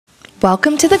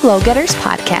Welcome to the Glow Getters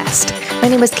podcast. My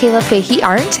name is Kayla Fahey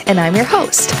Arndt, and I'm your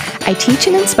host. I teach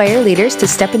and inspire leaders to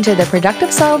step into their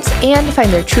productive selves and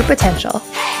find their true potential.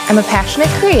 I'm a passionate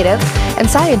creative and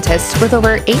scientist with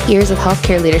over 8 years of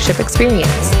healthcare leadership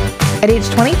experience. At age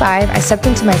 25, I stepped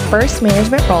into my first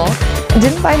management role and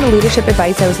didn't find the leadership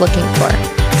advice I was looking for.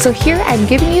 So here I'm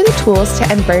giving you the tools to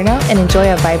end burnout and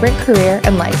enjoy a vibrant career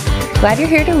and life. Glad you're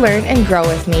here to learn and grow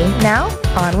with me. Now,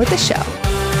 on with the show.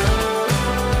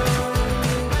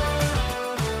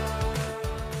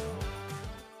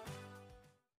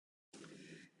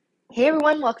 Hey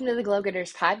everyone, welcome to the Glow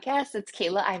Getters podcast. It's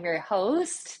Kayla, I'm your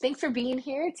host. Thanks for being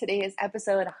here. Today is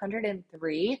episode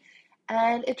 103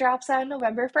 and it drops on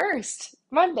November 1st,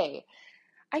 Monday.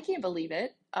 I can't believe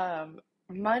it.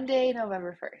 Monday,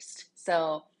 November 1st.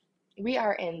 So we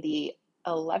are in the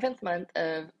 11th month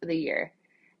of the year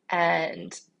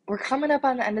and we're coming up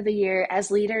on the end of the year. As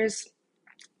leaders,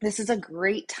 this is a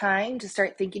great time to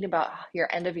start thinking about your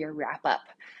end of year wrap up.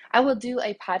 I will do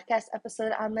a podcast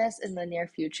episode on this in the near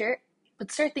future,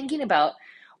 but start thinking about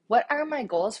what are my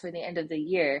goals for the end of the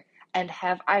year and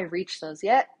have I reached those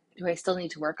yet? Do I still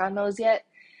need to work on those yet?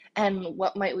 And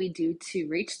what might we do to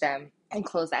reach them and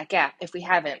close that gap if we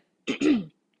haven't?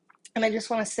 And I just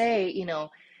want to say,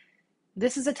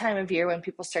 this is a time of year when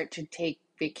people start to take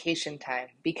vacation time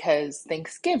because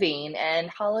Thanksgiving and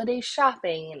holiday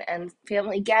shopping and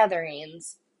family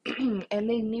gatherings and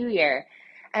the new year.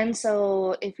 And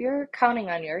so if you're counting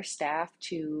on your staff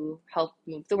to help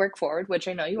move the work forward, which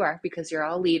I know you are because you're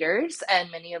all leaders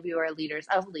and many of you are leaders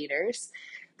of leaders,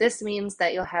 this means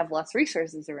that you'll have less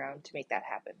resources around to make that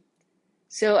happen.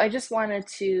 So I just wanted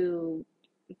to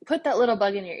put that little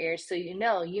bug in your ear so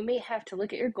you may have to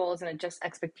look at your goals and adjust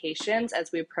expectations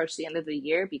as we approach the end of the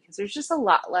year because there's just a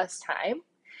lot less time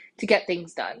to get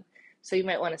things done. So you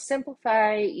might want to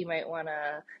simplify, you might want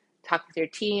to talk with your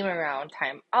team around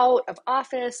time out of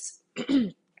office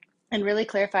and really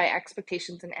clarify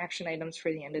expectations and action items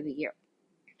for the end of the year.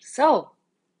 So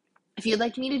if you'd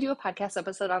like me to do a podcast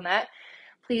episode on that,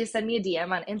 please send me a DM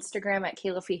on Instagram at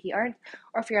Kayla Fahey Arndt,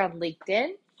 or if you're on LinkedIn,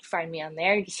 find me on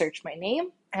there, you search my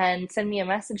name and send me a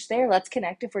message there. Let's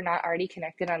connect if we're not already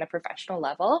connected on a professional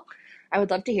level. I would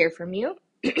love to hear from you.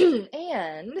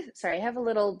 And sorry, I have a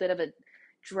little bit of a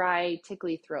dry,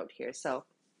 tickly throat here, so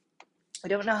I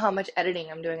don't know how much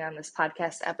editing I'm doing on this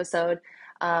podcast episode.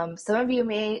 Some of you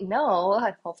may know,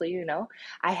 hopefully you know,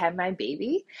 I had my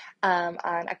baby on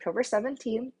October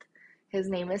 17th. His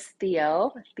name is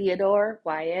Theodore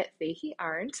Wyatt Fahey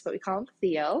Arndt, but we call him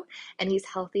Theo, and he's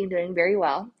healthy and doing very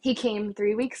well. He came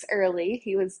 3 weeks early.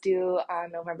 He was due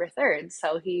on November 3rd,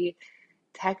 so he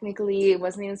technically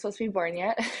wasn't even supposed to be born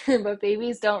yet, but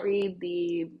babies don't read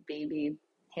the baby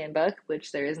handbook,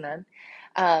 which there is none.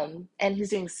 And he's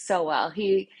doing so well.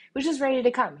 He was just ready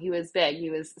to come. He was big. He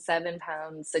was 7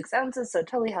 pounds, 6 ounces, so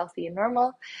totally healthy and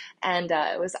normal. And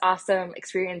it was awesome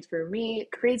experience for me.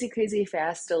 Crazy, crazy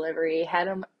fast delivery. Had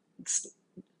him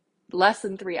less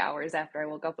than 3 hours after I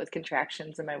woke up with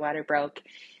contractions and my water broke.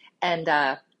 And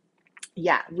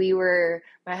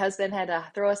my husband had to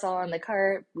throw us all on the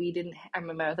cart.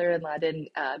 My mother-in-law didn't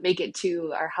make it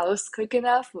to our house quick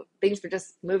enough. Things were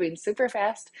just moving super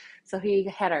fast. So he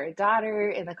had our daughter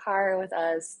in the car with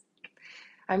us.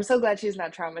 I'm so glad she's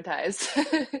not traumatized.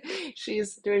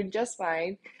 She's doing just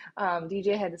fine.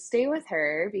 DJ had to stay with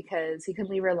her because he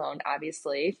couldn't leave her alone,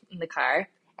 obviously, in the car.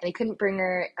 And he couldn't bring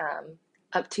her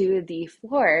up to the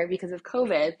floor because of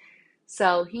COVID.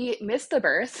 So he missed the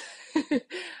birth,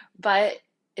 but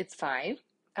it's fine.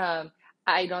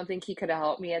 I don't think he could have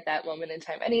helped me at that moment in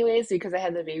time anyways, because I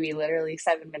had the baby literally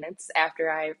 7 minutes after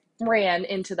I ran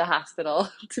into the hospital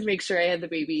to make sure I had the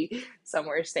baby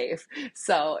somewhere safe.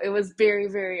 So it was very,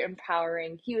 very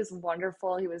empowering. He was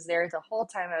wonderful. He was there the whole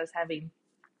time I was having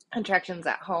contractions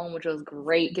at home, which was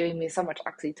great, giving me so much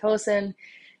oxytocin.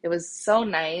 It was so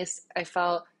nice. I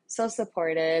felt so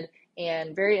supported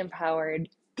and very empowered.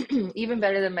 Even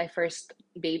better than my first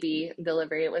baby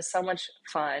delivery. It was so much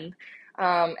fun.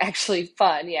 Actually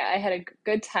fun. Yeah, I had a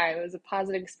good time. It was a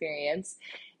positive experience.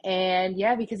 And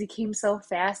yeah, because he came so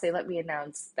fast, they let me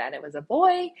announce that it was a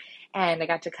boy and I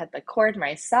got to cut the cord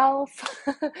myself.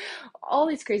 All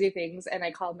these crazy things. And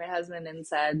I called my husband and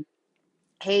said,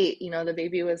 hey, the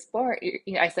baby was born.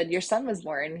 I said, your son was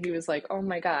born. He was like, oh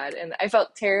my God. And I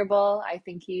felt terrible. I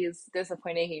think he's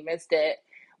disappointed he missed it.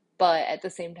 But at the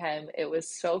same time, it was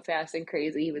so fast and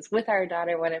crazy. He was with our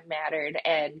daughter when it mattered,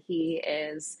 and he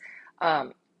was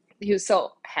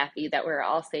so happy that we were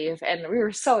all safe, and we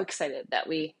were so excited that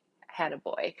we had a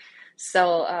boy.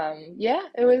 So yeah,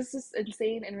 it was just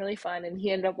insane and really fun. And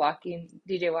he ended up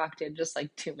DJ walked in just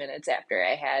like 2 minutes after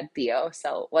I had Theo.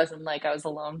 So it wasn't like I was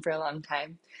alone for a long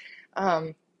time.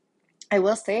 Um, I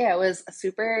will say I was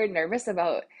super nervous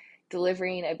about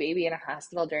delivering a baby in a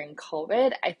hospital during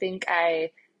COVID.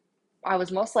 I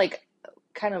was most like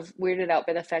kind of weirded out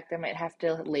by the fact that I might have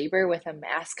to labor with a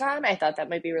mask on. I thought that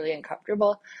might be really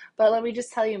uncomfortable. But let me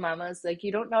just tell you, mamas, like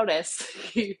you don't notice.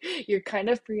 You're kind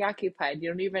of preoccupied. You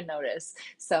don't even notice.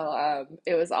 So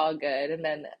it was all good. And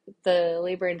then the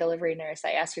labor and delivery nurse,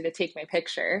 I asked her to take my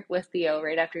picture with Theo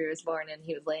right after he was born, and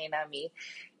he was laying on me.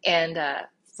 And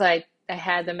so I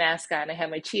had the mask on. I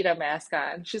had my cheetah mask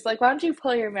on. She's like, why don't you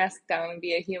pull your mask down and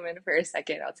be a human for a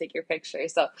second? I'll take your picture.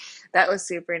 So that was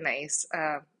super nice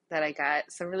that I got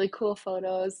some really cool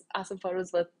photos, awesome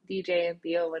photos with DJ and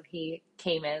Theo when he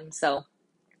came in. So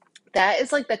that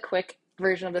is like the quick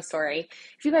version of the story.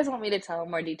 If you guys want me to tell a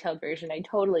more detailed version, I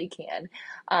totally can.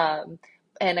 Um,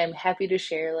 and I'm happy to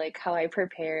share like how I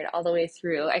prepared all the way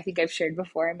through. I think I've shared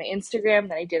before on my Instagram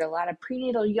that I did a lot of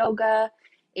prenatal yoga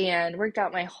and worked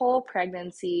out my whole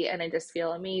pregnancy, and I just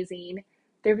feel amazing.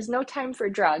 There was no time for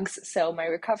drugs, so my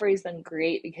recovery's been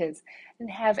great because I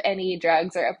didn't have any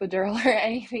drugs or epidural or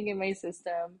anything in my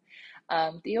system.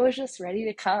 Theo was just ready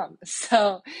to come.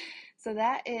 So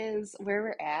that is where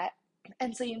we're at.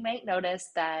 And so you might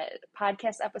notice that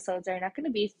podcast episodes are not going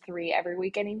to be 3 every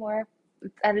week anymore.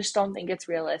 I just don't think it's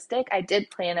realistic. I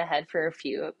did plan ahead for a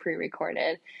few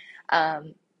pre-recorded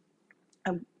um,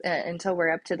 until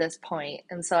we're up to this point.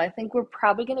 And so I think we're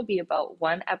probably going to be about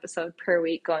 1 episode per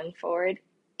week going forward.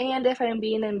 And if I'm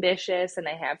being ambitious and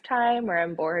I have time, or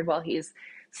I'm bored while he's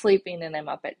sleeping and I'm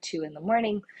up at 2 in the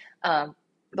morning,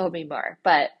 there'll be more.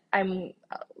 But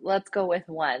let's go with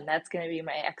 1. That's going to be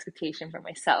my expectation for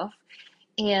myself.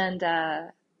 And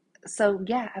so,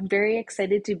 yeah, I'm very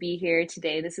excited to be here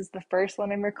today. This is the first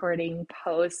one I'm recording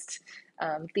post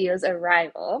Theo's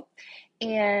arrival.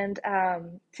 And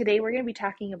today we're going to be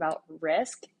talking about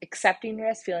risk, accepting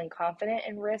risk, feeling confident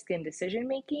in risk, and decision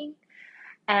making.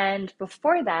 And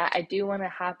before that, I do want to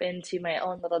hop into my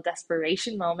own little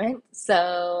desperation moment.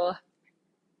 So,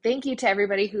 thank you to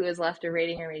everybody who has left a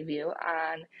rating and review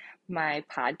on my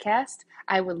podcast.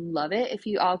 I would love it if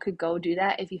you all could go do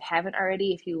that. If you haven't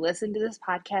already, if you listen to this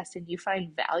podcast and you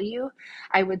find value,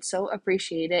 I would so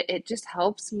appreciate it. It just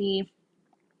helps me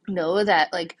know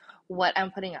that like what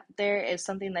I'm putting out there is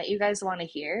something that you guys want to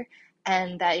hear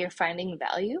and that you're finding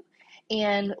value.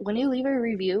 And when you leave a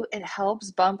review, it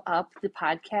helps bump up the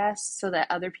podcast so that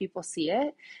other people see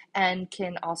it and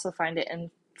can also find it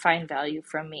and find value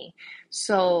from me.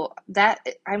 So that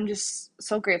I'm just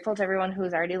so grateful to everyone who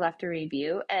has already left a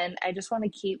review, and I just want to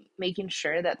keep making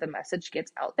sure that the message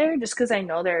gets out there, just because I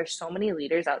know there are so many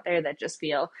leaders out there that just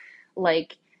feel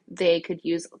like they could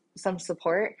use some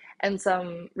support and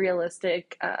some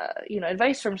realistic,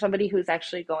 advice from somebody who's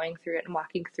actually going through it and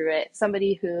walking through it.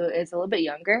 Somebody who is a little bit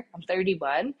younger. I'm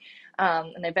 31,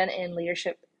 and I've been in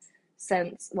leadership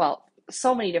since, well,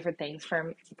 so many different things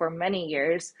for many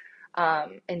years,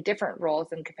 in different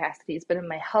roles and capacities. But in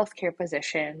my healthcare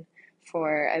position,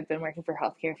 I've been working for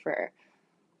healthcare for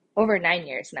over 9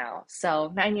 years now.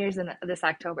 So 9 years in this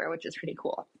October, which is pretty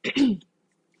cool.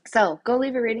 So go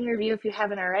leave a rating review if you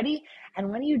haven't already.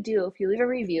 And when you do, if you leave a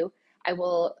review, I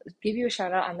will give you a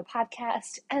shout out on the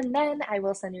podcast, and then I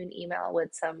will send you an email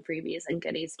with some freebies and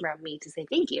goodies from me to say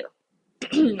thank you.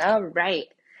 All right.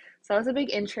 So that was a big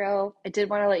intro. I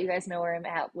did want to let you guys know where I'm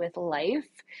at with life.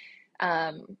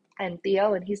 And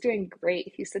Theo, and he's doing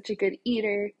great. He's such a good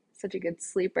eater, such a good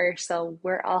sleeper. So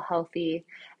we're all healthy.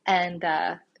 And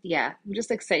yeah, I'm just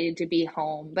excited to be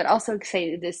home, but also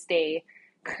excited to stay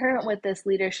current with this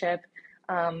leadership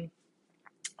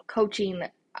coaching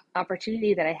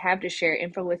opportunity that I have to share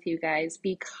info with you guys,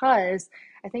 because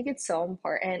I think it's so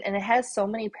important and it has so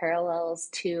many parallels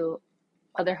to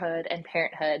motherhood and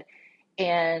parenthood,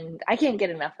 and I can't get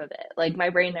enough of it. Like my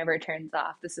brain never turns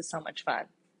off. This is so much fun.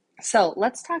 So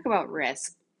let's talk about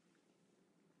risk.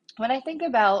 When I think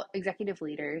about executive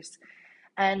leaders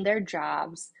and their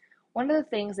jobs, one of the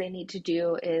things they need to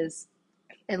do is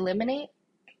eliminate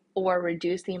or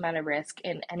reduce the amount of risk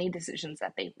in any decisions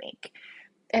that they make.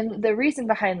 And the reason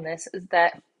behind this is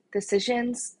that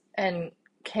decisions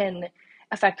can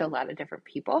affect a lot of different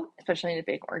people, especially in a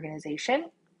big organization.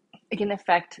 It can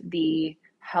affect the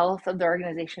health of the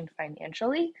organization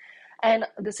financially, and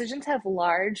decisions have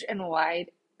large and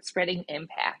wide spreading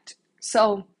impact.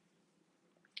 So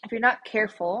if you're not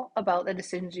careful about the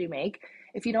decisions you make,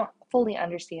 if you don't fully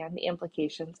understand the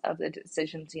implications of the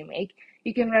decisions you make,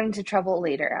 you can run into trouble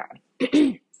later on.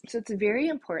 So it's very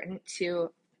important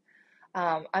to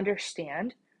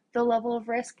understand the level of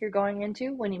risk you're going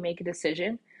into when you make a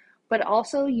decision, but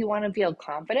also you want to feel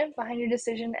confident behind your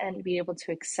decision and be able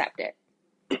to accept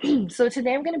it. So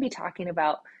today I'm going to be talking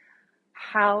about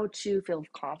how to feel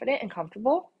confident and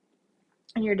comfortable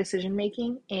in your decision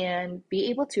making and be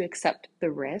able to accept the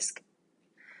risk,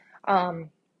 um,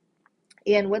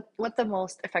 and what the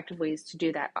most effective ways to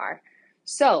do that are.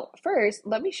 So first,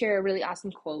 let me share a really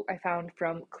awesome quote I found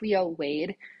from Cleo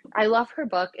Wade. I love her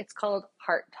book. It's called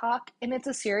Heart Talk, and it's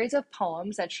a series of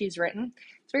poems that she's written.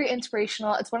 It's very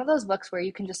inspirational. It's one of those books where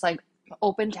you can just like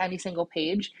open to any single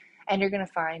page and you're going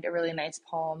to find a really nice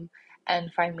poem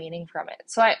and find meaning from it.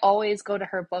 So I always go to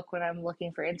her book when I'm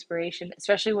looking for inspiration,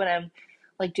 especially when I'm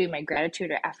like doing my gratitude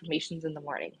or affirmations in the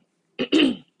morning.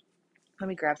 Let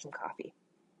me grab some coffee.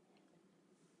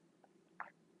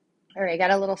 All right, I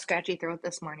got a little scratchy throat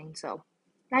this morning, so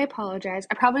I apologize.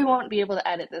 I probably won't be able to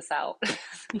edit this out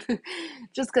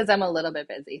just because I'm a little bit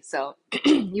busy, so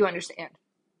you understand.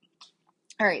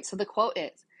 All right, so the quote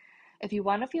is, if you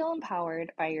want to feel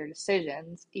empowered by your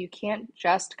decisions, you can't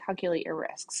just calculate your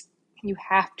risks. You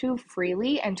have to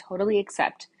freely and totally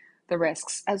accept the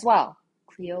risks as well.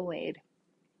 Cleo Wade.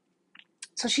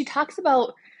 So she talks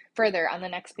about further on the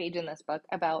next page in this book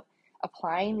about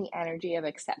applying the energy of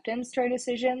acceptance to our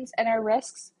decisions and our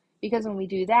risks, because when we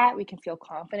do that, we can feel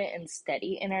confident and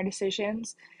steady in our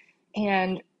decisions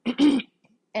and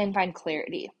and find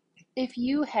clarity. If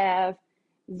you have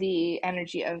the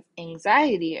energy of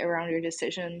anxiety around your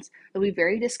decisions, you'll be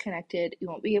very disconnected, you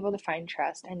won't be able to find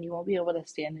trust, and you won't be able to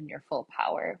stand in your full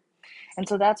power. And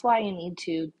so that's why you need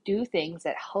to do things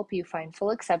that help you find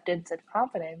full acceptance and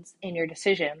confidence in your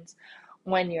decisions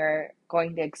when you're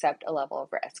going to accept a level of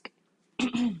risk.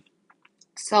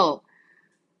 So,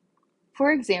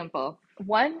 for example,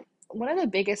 one of the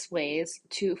biggest ways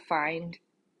to find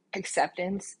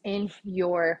acceptance in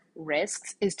your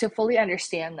risks is to fully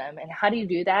understand them. And how do you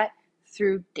do that?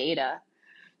 Through data.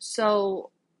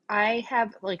 So I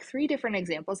have like three different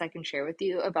examples I can share with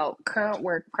you about current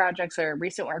work projects or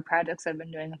recent work projects I've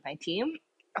been doing with my team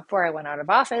before I went out of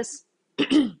office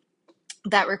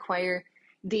that require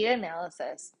data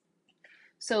analysis.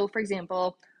 So, for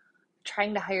example,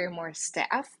 trying to hire more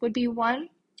staff would be one.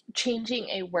 Changing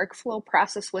a workflow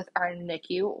process with our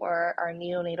NICU or our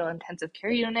neonatal intensive care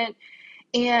unit.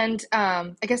 And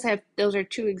I guess those are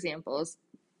two examples.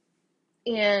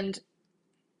 And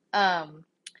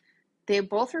they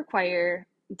both require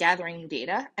gathering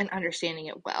data and understanding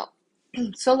it well.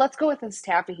 So let's go with a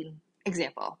staffing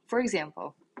example. For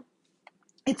example,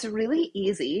 it's really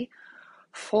easy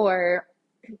for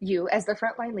you as the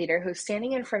frontline leader who's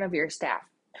standing in front of your staff,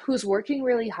 who's working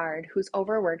really hard, who's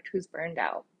overworked, who's burned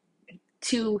out,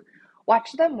 to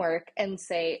watch them work and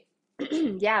say,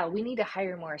 yeah, we need to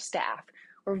hire more staff.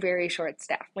 We're very short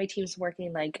staffed. My team's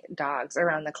working like dogs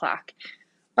around the clock.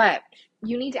 But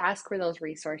you need to ask for those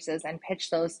resources and pitch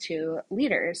those to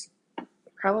leaders,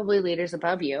 probably leaders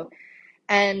above you.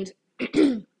 And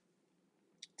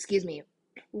excuse me,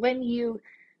 when you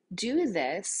do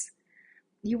this,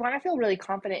 you want to feel really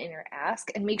confident in your ask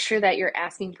and make sure that you're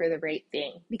asking for the right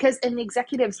thing. Because in the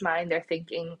executive's mind, they're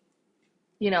thinking,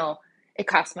 it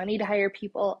costs money to hire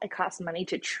people. It costs money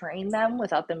to train them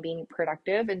without them being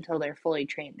productive until they're fully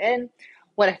trained in.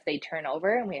 What if they turn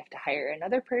over and we have to hire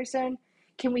another person?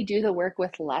 Can we do the work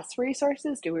with less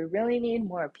resources? Do we really need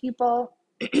more people?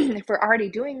 If we're already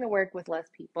doing the work with less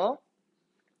people,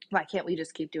 why can't we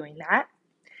just keep doing that?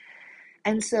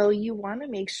 And so you want to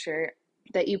make sure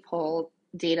that you pull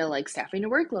data like staffing to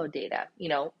workload data,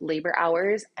 labor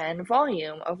hours and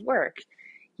volume of work.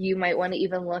 You might want to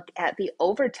even look at the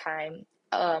overtime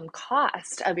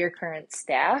cost of your current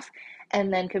staff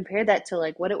and then compare that to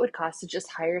like what it would cost to just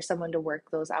hire someone to work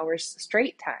those hours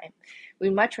straight time.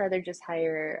 We'd much rather just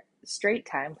hire a straight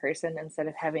time person instead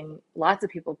of having lots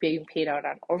of people being paid out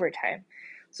on overtime.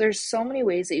 So there's so many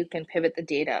ways that you can pivot the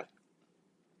data.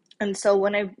 And so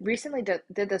when I recently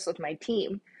did this with my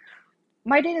team,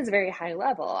 my data is very high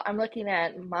level. I'm looking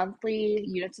at monthly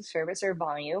units of service or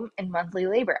volume and monthly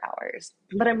labor hours,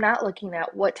 but I'm not looking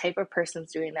at what type of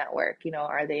person's doing that work.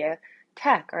 Are they a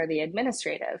tech? Are they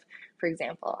administrative, for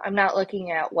example? I'm not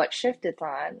looking at what shift it's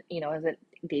on. Is it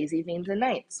days, evenings, and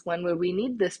nights? When would we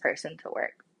need this person to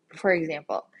work, for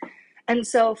example? And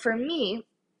so for me,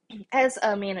 as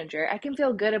a manager, I can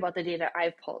feel good about the data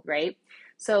I've pulled, right?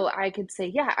 So I could say,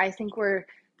 yeah, I think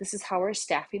this is how we're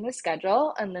staffing the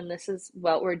schedule, and then this is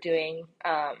what we're doing,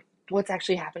 what's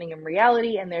actually happening in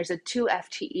reality, and there's a 2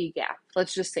 FTE gap.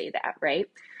 Let's just say that, right?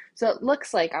 So it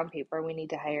looks like on paper we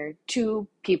need to hire 2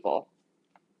 people.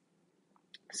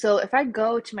 So if I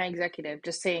go to my executive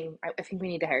just saying, I think we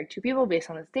need to hire 2 people based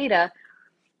on this data,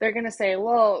 they're going to say,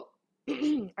 well,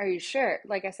 are you sure?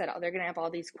 Like I said, they're going to have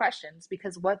all these questions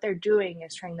because what they're doing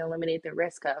is trying to eliminate the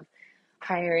risk of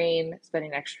hiring,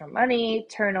 spending extra money,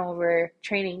 turnover,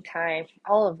 training time,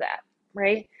 all of that,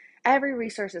 right? Every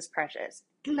resource is precious.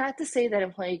 Not to say that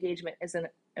employee engagement isn't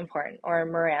important or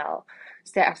morale,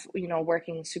 staff,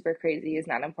 working super crazy is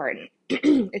not important.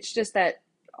 It's just that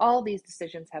all these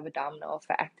decisions have a domino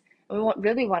effect. And we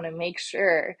really want to make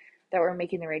sure that we're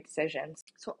making the right decisions.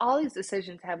 So all these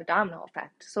decisions have a domino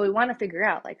effect. So we want to figure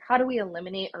out, like, how do we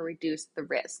eliminate or reduce the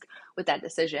risk with that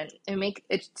decision and make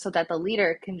it so that the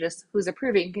leader who's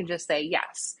approving can just say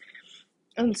yes.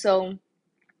 And so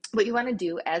what you want to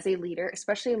do as a leader,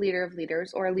 especially a leader of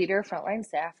leaders or a leader of frontline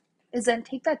staff, is then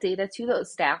take that data to those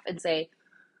staff and say,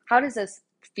 how does this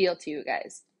feel to you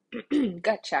guys?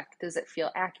 Gut check. Does it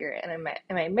feel accurate? And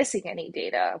am I missing any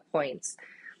data points?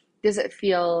 Does it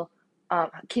feel,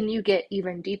 can you get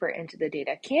even deeper into the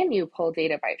data? Can you pull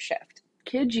data by shift?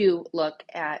 Could you look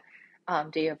at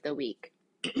day of the week?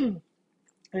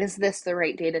 Is this the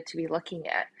right data to be looking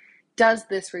at? Does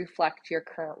this reflect your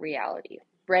current reality,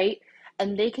 right?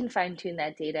 And they can fine tune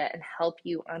that data and help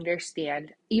you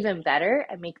understand even better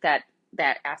and make that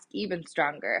ask even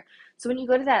stronger. So when you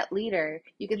go to that leader,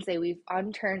 you can say, we've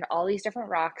unturned all these different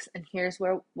rocks and here's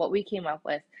what we came up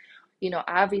with.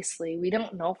 Obviously we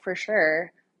don't know for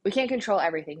sure. We can't control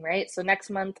everything, right? So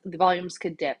next month the volumes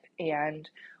could dip and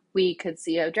we could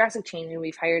see a drastic change and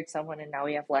we've hired someone and now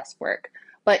we have less work.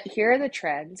 But here are the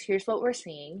trends. Here's what we're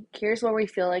seeing. Here's where we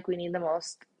feel like we need the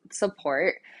most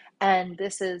support. And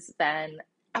this has been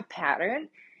a pattern.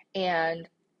 And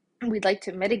we'd like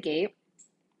to mitigate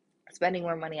spending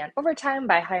more money on overtime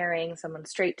by hiring someone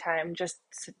straight time just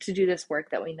to do this work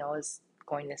that we know is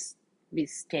going to be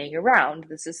staying around.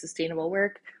 This is sustainable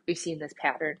work. We've seen this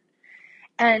pattern.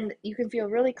 And you can feel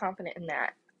really confident in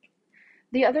that.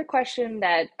 The other question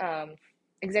that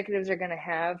executives are going to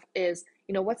have is,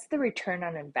 what's the return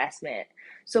on investment?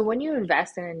 So when you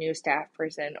invest in a new staff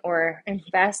person or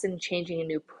invest in changing a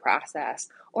new process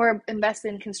or invest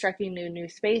in constructing a new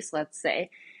space, let's say,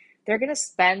 they're going to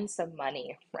spend some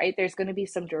money, right? There's going to be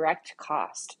some direct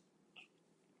cost.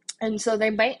 And so they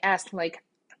might ask, like,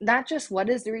 not just what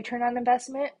is the return on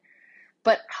investment,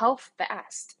 but how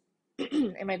fast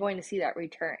am I going to see that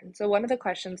return? So one of the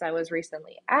questions I was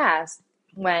recently asked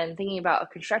when thinking about a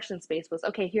construction space was,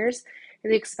 okay, here's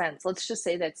the expense. Let's just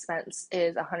say the expense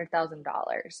is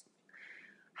 $100,000.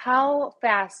 How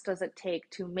fast does it take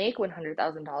to make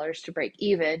 $100,000 to break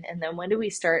even? And then when do we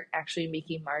start actually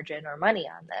making margin or money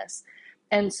on this?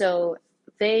 And so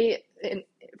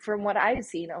from what I've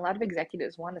seen, a lot of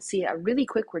executives want to see a really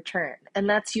quick return. And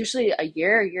that's usually a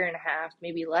year and a half,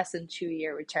 maybe less than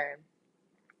 2-year return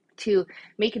to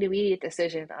make an immediate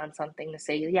decision on something to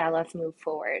say, yeah, let's move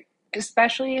forward,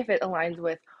 especially if it aligns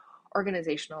with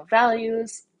organizational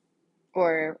values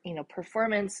or,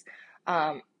 performance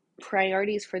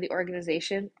priorities for the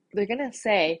organization. They're going to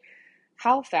say,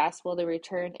 how fast will the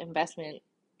return investment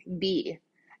be?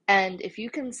 And if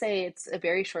you can say it's a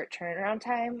very short turnaround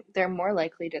time, they're more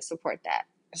likely to support that.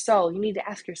 So you need to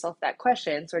ask yourself that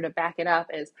question, sort of back it up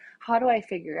is, how do I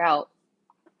figure out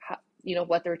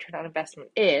what the return on investment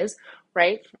is,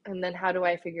 right? And then how do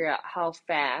I figure out how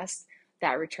fast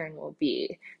that return will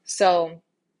be? So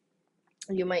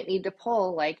you might need to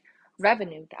pull like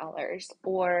revenue dollars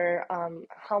or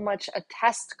how much a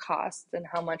test costs and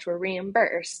how much we're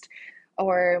reimbursed,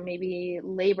 or maybe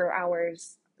labor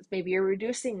hours. Maybe you're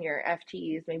reducing your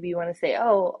FTEs. Maybe you want to say,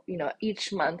 oh,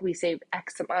 each month we save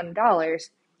X amount of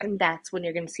dollars, and that's when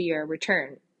you're going to see your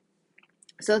return.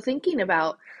 So thinking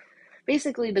about,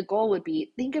 basically the goal would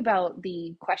be, think about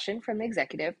the question from the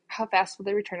executive, how fast will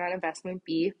the return on investment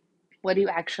be? What do you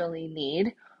actually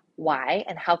need? Why?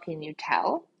 And how can you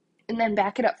tell? And then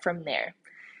back it up from there.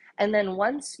 And then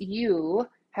once you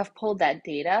have pulled that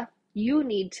data, you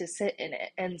need to sit in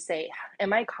it and say,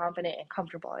 am I confident and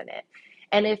comfortable in it?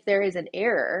 And if there is an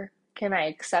error, can I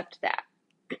accept that?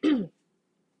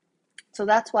 So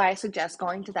that's why I suggest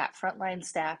going to that frontline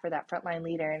staff or that frontline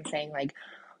leader and saying, like,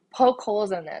 poke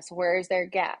holes in this. Where is there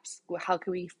gaps? How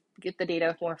can we get the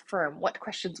data more firm? What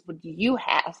questions would you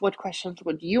have? What questions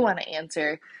would you want to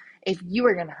answer if you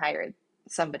were going to hire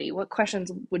somebody? What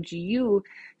questions would you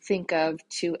think of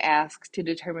to ask to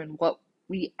determine what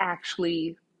we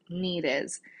actually need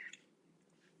is?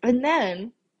 And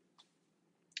then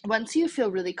once you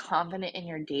feel really confident in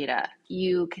your data,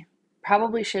 you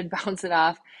probably should bounce it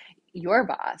off your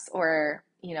boss or,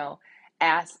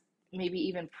 ask, maybe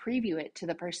even preview it to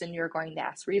the person you're going to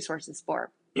ask resources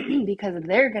for. because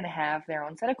they're going to have their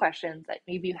own set of questions that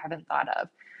maybe you haven't thought of.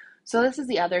 So this is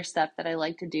the other step that I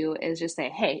like to do is just say,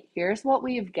 hey, here's what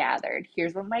we've gathered.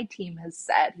 Here's what my team has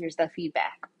said. Here's the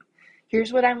feedback.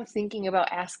 Here's what I'm thinking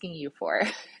about asking you for.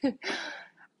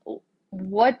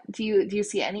 What do you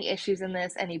see any issues in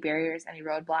this, any barriers, any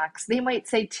roadblocks? They might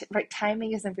say, right,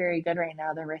 timing isn't very good right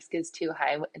now. The risk is too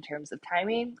high in terms of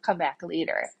timing. Come back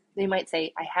later. They might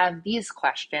say, I have these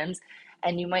questions,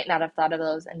 and you might not have thought of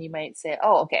those, and you might say,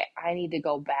 oh, okay, I need to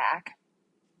go back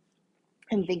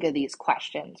and think of these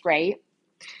questions, right?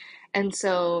 And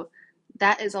so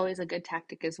that is always a good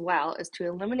tactic as well, is to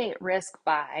eliminate risk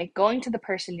by going to the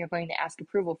person you're going to ask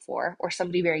approval for, or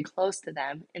somebody very close to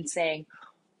them, and saying,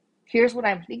 here's what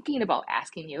I'm thinking about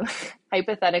asking you,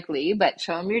 hypothetically, but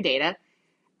show them your data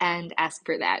and ask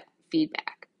for that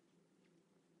feedback.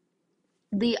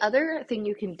 The other thing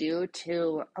you can do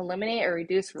to eliminate or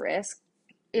reduce risk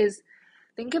is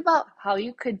think about how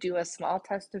you could do a small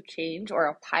test of change or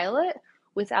a pilot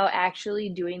without actually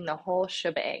doing the whole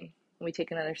shebang. Let me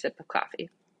take another sip of coffee.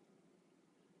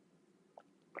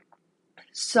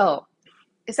 So,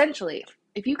 essentially,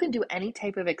 if you can do any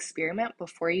type of experiment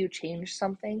before you change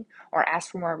something or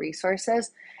ask for more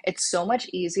resources, it's so much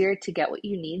easier to get what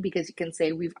you need because you can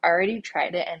say, we've already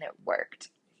tried it and it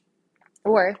worked.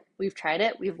 Or we've tried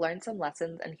it, we've learned some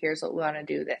lessons, and here's what we want to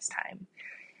do this time.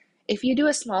 If you do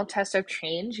a small test of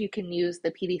change, you can use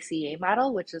the PDCA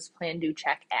model, which is plan, do,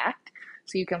 check, act.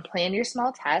 So you can plan your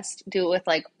small test, do it with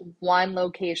like one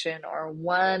location or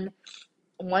one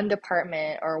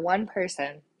department or one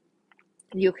person.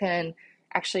 You can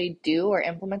actually do or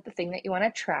implement the thing that you want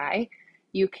to try.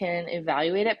 You can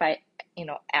evaluate it by,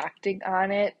 acting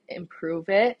on it, improve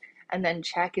it, and then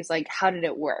check is like, how did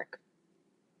it work?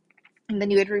 And then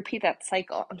you would repeat that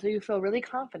cycle until you feel really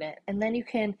confident. And then you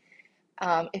can,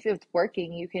 if it's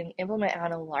working, you can implement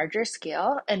on a larger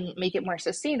scale and make it more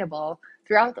sustainable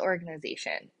throughout the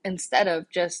organization instead of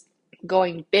just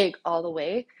going big all the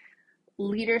way.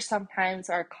 Leaders sometimes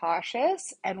are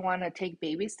cautious and want to take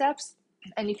baby steps.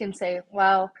 And you can say,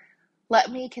 well, let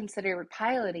me consider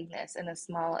piloting this in a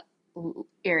small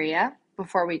area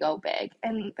before we go big.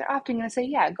 And they're often going to say,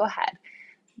 yeah, go ahead.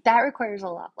 That requires a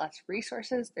lot less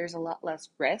resources. There's a lot less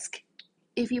risk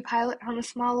if you pilot on a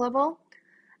small level.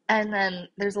 And then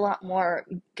there's a lot more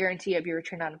guarantee of your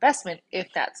return on investment.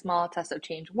 If that small test of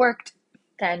change worked,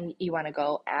 then you want to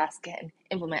go ask and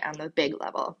implement on the big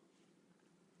level.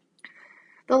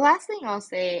 The last thing I'll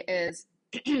say is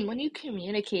when you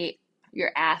communicate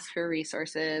your ask for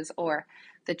resources or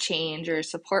the change or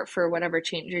support for whatever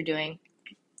change you're doing,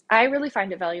 I really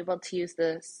find it valuable to use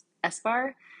this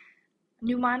SBAR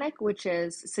mnemonic, which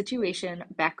is situation,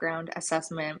 background,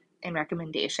 assessment, and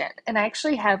recommendation. And I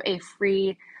actually have a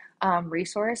free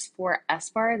resource for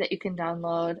SBAR that you can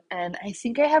download. And I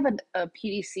think I have a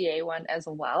PDCA one as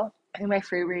well in my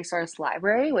free resource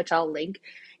library, which I'll link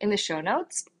in the show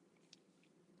notes.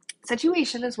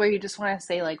 Situation is where you just want to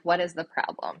say, like, what is the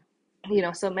problem?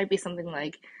 So it might be something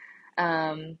like,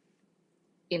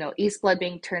 East Blood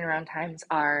Bank turnaround times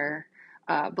are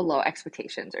below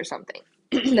expectations or something.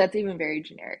 That's even very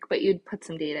generic, but you'd put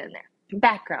some data in there.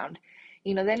 Background,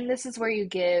 then this is where you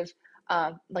give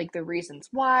like the reasons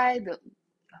why,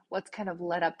 what's kind of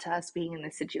led up to us being in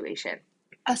this situation.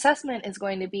 Assessment is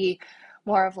going to be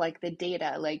more of like the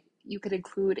data, like you could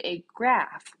include a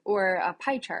graph or a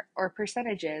pie chart or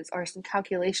percentages or some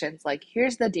calculations, like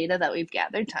here's the data that we've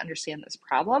gathered to understand this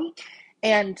problem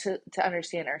and to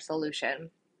understand our solution.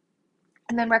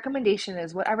 And then recommendation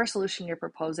is whatever solution you're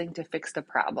proposing to fix the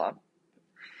problem,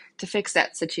 to fix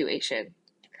that situation.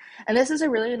 And this is a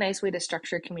really nice way to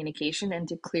structure communication and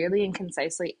to clearly and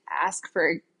concisely ask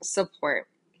for support.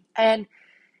 And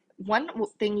one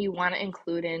thing you want to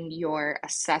include in your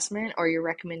assessment or your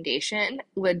recommendation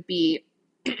would be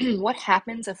what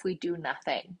happens if we do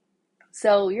nothing?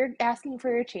 So you're asking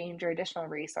for a change or additional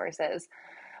resources,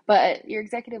 but your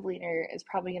executive leader is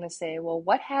probably going to say, well,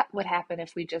 what would happen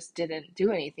if we just didn't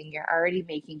do anything? You're already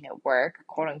making it work,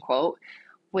 quote unquote,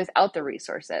 without the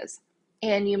resources.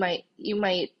 And you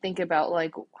might think about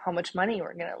like how much money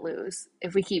we're going to lose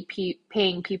if we keep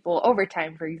paying people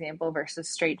overtime, for example, versus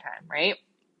straight time, right?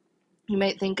 You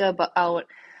might think about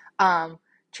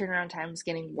turnaround times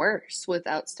getting worse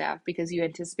without staff because you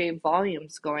anticipate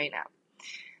volumes going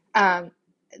up.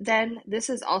 Then this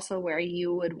is also where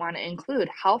you would want to include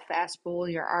how fast will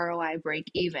your ROI break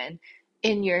even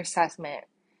in your assessment.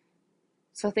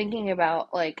 So thinking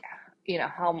about like,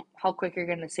 how quick you're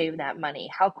going to save that money,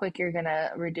 how quick you're going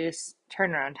to reduce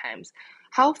turnaround times,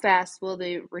 how fast will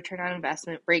the return on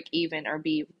investment break even or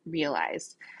be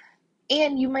realized.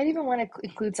 And you might even want to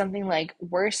include something like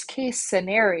worst case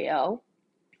scenario,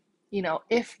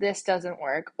 if this doesn't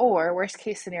work, or worst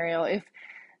case scenario,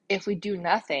 if we do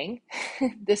nothing,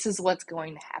 this is what's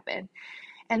going to happen.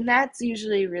 And that's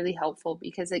usually really helpful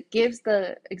because it gives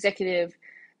the executive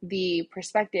the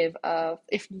perspective of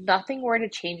if nothing were to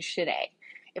change today,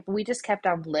 if we just kept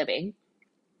on living,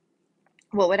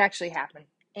 what would actually happen?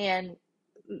 And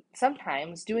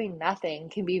sometimes doing nothing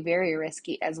can be very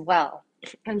risky as well.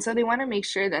 And so they want to make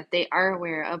sure that they are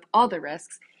aware of all the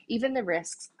risks, even the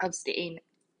risks of staying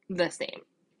the same.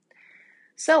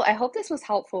 So I hope this was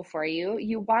helpful for you.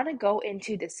 You want to go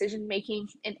into decision making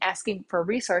and asking for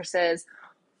resources,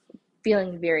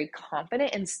 feeling very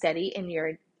confident and steady in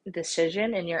your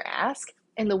decision and your ask.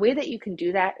 And the way that you can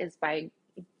do that is by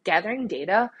gathering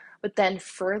data, but then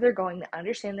further going to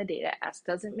understand the data. Ask,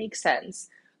 does it make sense?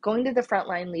 Going to the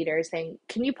frontline leaders saying,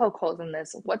 can you poke holes in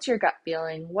this? What's your gut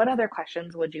feeling? What other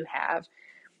questions would you have?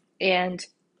 And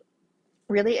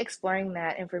really exploring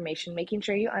that information, making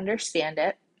sure you understand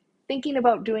it, thinking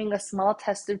about doing a small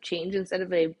test of change instead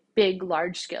of a big,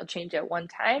 large scale change at one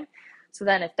time. So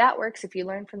then if that works, if you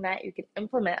learn from that, you can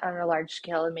implement on a large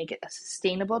scale and make it a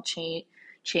sustainable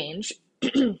change.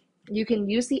 You can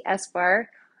use the SBAR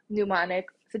mnemonic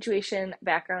situation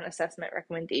background assessment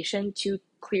recommendation to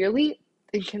clearly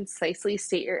and concisely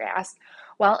state your ask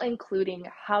while including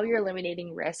how you're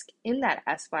eliminating risk in that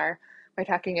SBAR by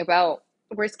talking about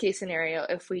worst case scenario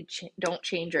if we don't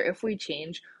change, or if we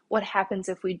change, what happens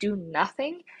if we do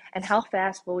nothing, and how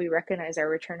fast will we recognize our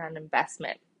return on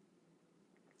investment.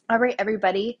 All right,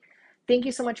 everybody. Thank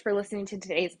you so much for listening to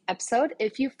today's episode.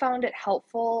 If you found it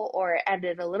helpful or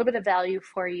added a little bit of value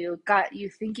for you, got you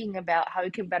thinking about how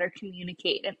you can better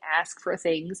communicate and ask for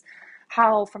things,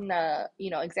 how from the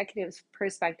executive's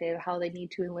perspective, how they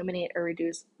need to eliminate or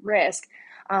reduce risk,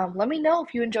 let me know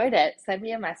if you enjoyed it. Send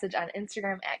me a message on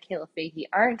Instagram at Kayla Fahey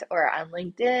Art or on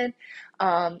LinkedIn.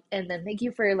 And then thank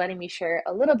you for letting me share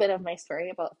a little bit of my story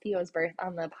about Theo's birth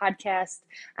on the podcast.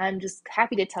 I'm just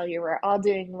happy to tell you we're all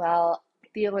doing well.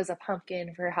 Theo was a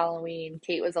pumpkin for Halloween.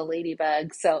 Kate was a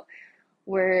ladybug. So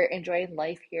we're enjoying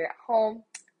life here at home.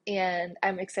 And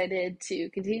I'm excited to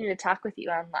continue to talk with you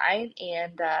online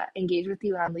and engage with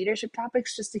you on leadership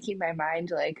topics just to keep my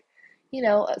mind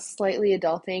slightly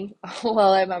adulting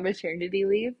while I'm on maternity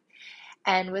leave.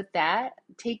 And with that,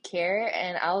 take care,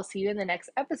 and I'll see you in the next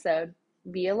episode.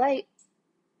 Be a light.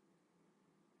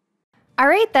 All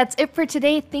right, that's it for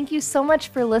today. Thank you so much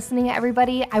for listening,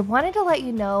 everybody. I wanted to let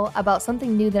you know about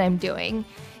something new that I'm doing.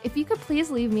 If you could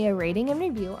please leave me a rating and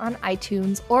review on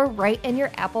iTunes or write in your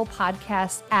Apple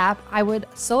Podcasts app, I would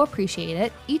so appreciate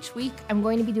it. Each week, I'm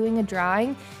going to be doing a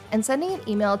drawing and sending an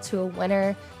email to a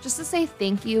winner just to say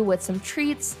thank you with some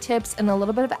treats, tips, and a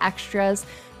little bit of extras,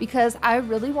 because I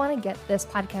really want to get this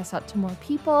podcast out to more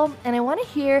people, and I want to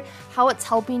hear how it's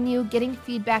helping you, getting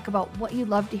feedback about what you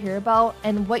love to hear about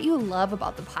and what you love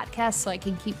about the podcast so I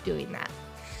can keep doing that.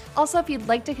 Also, if you'd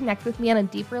like to connect with me on a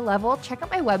deeper level, check out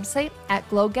my website at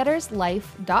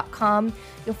glowgetterslife.com.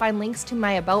 You'll find links to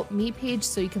my About Me page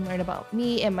so you can learn about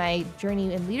me and my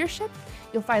journey in leadership.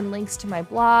 You'll find links to my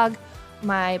blog,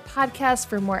 my podcast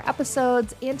for more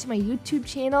episodes, and to my YouTube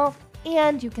channel.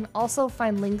 And you can also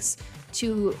find links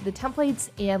to the templates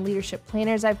and leadership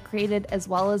planners I've created, as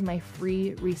well as my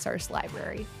free resource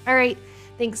library. All right,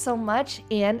 thanks so much.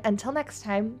 And until next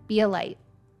time, be a light.